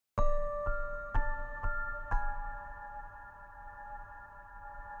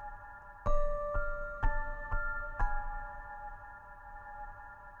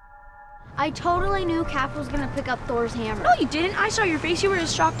I totally knew Cap was gonna pick up Thor's hammer. No, you didn't. I saw your face. You were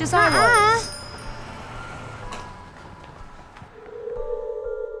as shocked as I was.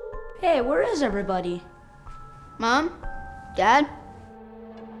 Hey, where is everybody? Mom? Dad?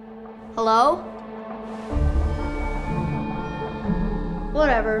 Hello?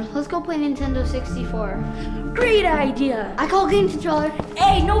 Whatever, let's go play Nintendo 64. Great idea. I call game controller.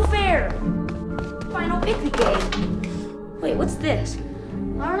 Hey, no fair. Final picnic game. Wait, what's this?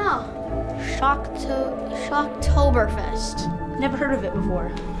 I don't know. Shocktoberfest. Never heard of it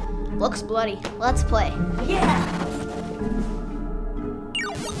before. Looks bloody. Let's play. Yeah.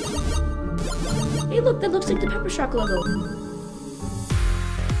 Hey, look, that looks like the Pepper Shock logo.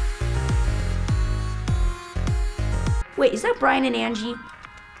 Wait, is that Brian and Angie?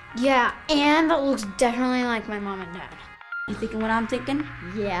 Yeah, and that looks definitely like my mom and dad. You thinking what I'm thinking?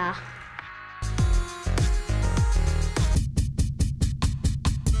 Yeah.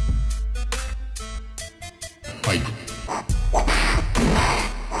 Fight.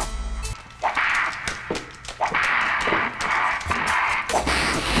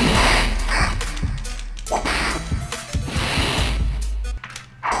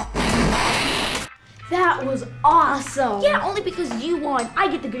 That was awesome. Yeah, only because you won. I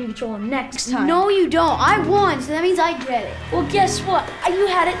get the green controller next time. No, you don't. I won, so that means I get it. Well, guess what? You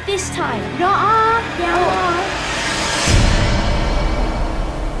had it this time. Nuh-uh. Yeah.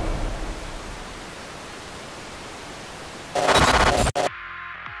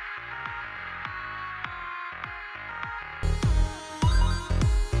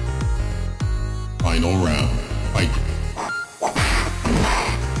 Final round.